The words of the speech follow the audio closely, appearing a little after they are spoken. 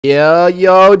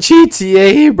Yo,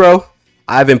 GTA, bro.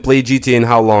 I haven't played GTA in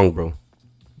how long, bro?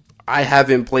 I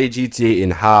haven't played GTA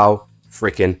in how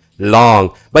freaking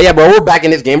long. But yeah, bro, we're back in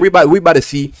this game. We about to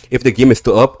see if the game is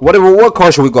still up. What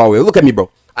car should we go with? Look at me, bro.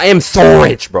 I am so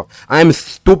rich, bro. I am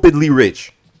stupidly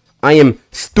rich. I am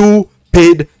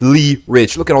stupidly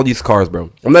rich. Look at all these cars,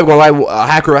 bro. I'm never gonna lie. A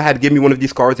hacker had to give me one of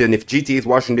these cars, and if GTA is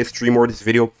watching this stream or this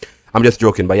video, I'm just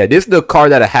joking. But yeah, this is the car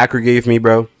that a hacker gave me,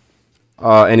 bro.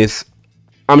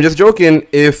 I'm just joking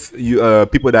if you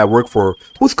people that work for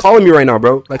who's calling me right now,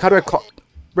 bro? Like, how do I call,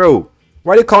 bro?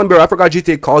 Why they calling, bro? I forgot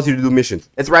GTA calls you to do missions.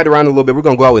 Let's ride around a little bit. We're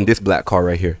gonna go out in this black car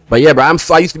right here. But yeah, bro,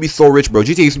 I used to be so rich, bro.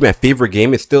 GTA used to be my favorite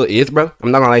game. It still is, bro.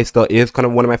 I'm not gonna lie, it still is kind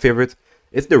of one of my favorites.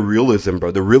 It's the realism,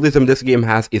 bro. The realism this game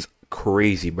has is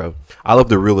crazy, bro. I love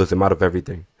the realism out of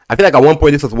everything. I feel like at one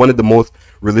point this was one of the most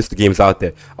realistic games out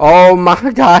there. Oh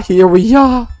my god, here we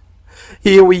are.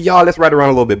 Here we are. Let's ride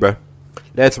around a little bit, bro.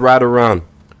 Let's ride around.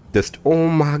 Oh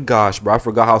my gosh, bro, I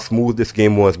forgot how smooth this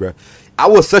game was, bro. I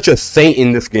was such a saint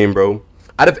in this game, bro.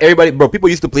 Out of everybody, bro, people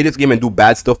used to play this game and do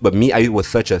bad stuff, but me, I was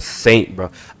such a saint,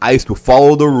 bro. I used to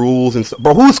follow the rules and stuff.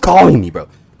 Bro, who's calling me, bro?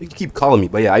 You keep calling me,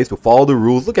 but yeah, I used to follow the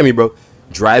rules. Look at me, bro.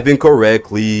 Driving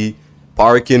correctly,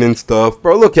 parking and stuff.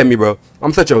 Bro, look at me, bro.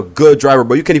 I'm such a good driver,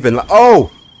 bro. You can't even,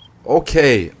 oh,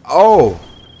 okay. Oh,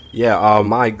 yeah,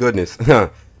 my goodness.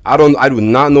 I do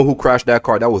not know who crashed that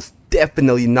car. That was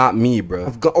definitely not me,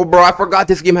 bro. Oh, bro, I forgot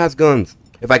this game has guns.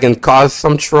 If I can cause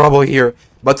some trouble here.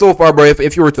 But so far, bro,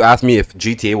 if you were to ask me if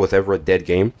GTA was ever a dead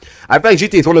game, I feel like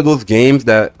GTA is one of those games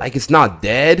that, like, it's not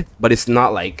dead, but it's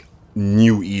not, like,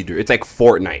 new either. It's like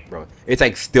Fortnite, bro. It's,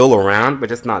 like, still around,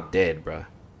 but it's not dead, bro.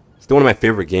 It's still one of my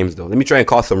favorite games, though. Let me try and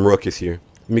cause some ruckus here.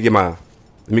 Let me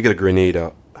get a grenade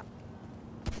out.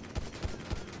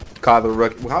 Cause the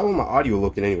ruckus. How is my audio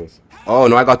looking anyways? Oh,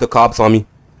 no, I got the cops on me.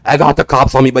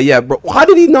 But yeah, bro, how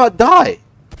did he not die?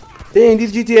 Dang,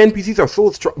 these GTA NPCs are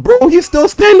so strong. Bro, he's still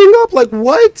standing up. Like,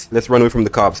 what? Let's run away from the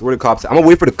cops. Where are the cops? I'm gonna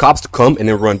wait for the cops to come and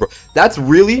then run, bro. That's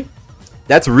really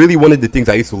one of the things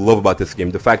I used to love about this game.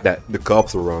 The fact that the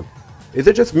cops are around. Is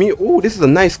it just me? Oh, this is a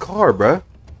nice car, bro.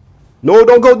 No,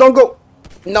 don't go.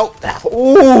 No.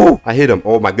 Oh, I hit him.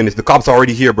 Oh, my goodness. The cops are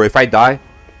already here, bro. If I die,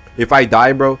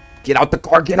 bro. Get out the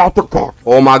car.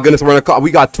 Oh my goodness, we're in a car. We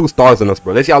got 2 stars on us,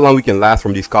 bro. Let's see how long we can last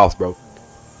from these cops, bro.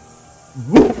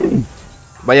 Boom.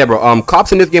 But yeah, bro,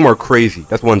 cops in this game are crazy.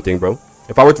 That's one thing, bro.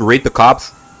 If I were to rate the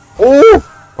cops,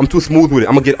 oh, I'm too smooth with it.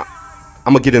 I'm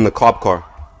gonna get in the cop car.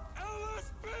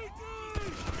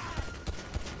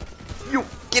 You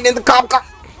get in the cop car.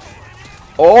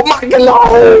 Oh my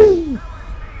god,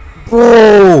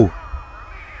 bro.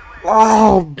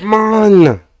 Oh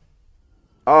man.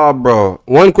 Oh, bro.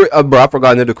 Bro, I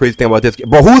forgot another crazy thing about this game.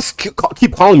 Bro,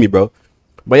 keep calling me, bro?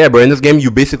 But yeah, bro, in this game,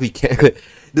 you basically can't.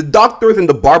 The doctors and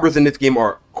the barbers in this game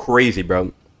are crazy,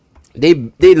 bro. They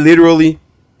literally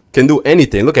can do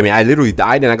anything. Look at me. I literally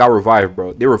died and I got revived,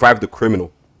 bro. They revived the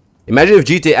criminal. Imagine if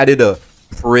GTA added a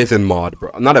prison mod, bro.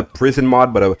 Not a prison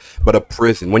mod, but a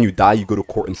prison. When you die, you go to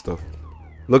court and stuff.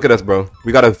 Look at us, bro.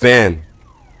 We got a van.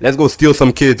 Let's go steal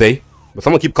some kids, eh? But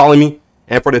someone keep calling me.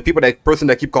 And for the person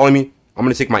that keep calling me, I'm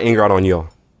gonna take my anger out on y'all.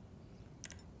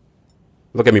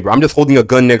 Look at me, bro. I'm just holding a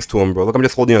gun next to him, bro. Look, I'm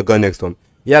just holding a gun next to him.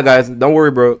 Yeah, guys, don't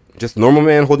worry, bro. Just normal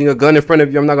man holding a gun in front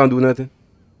of you. I'm not gonna do nothing.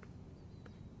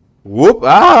 Whoop.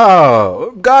 Ah.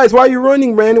 Guys, why are you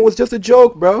running, man? It was just a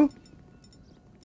joke, bro.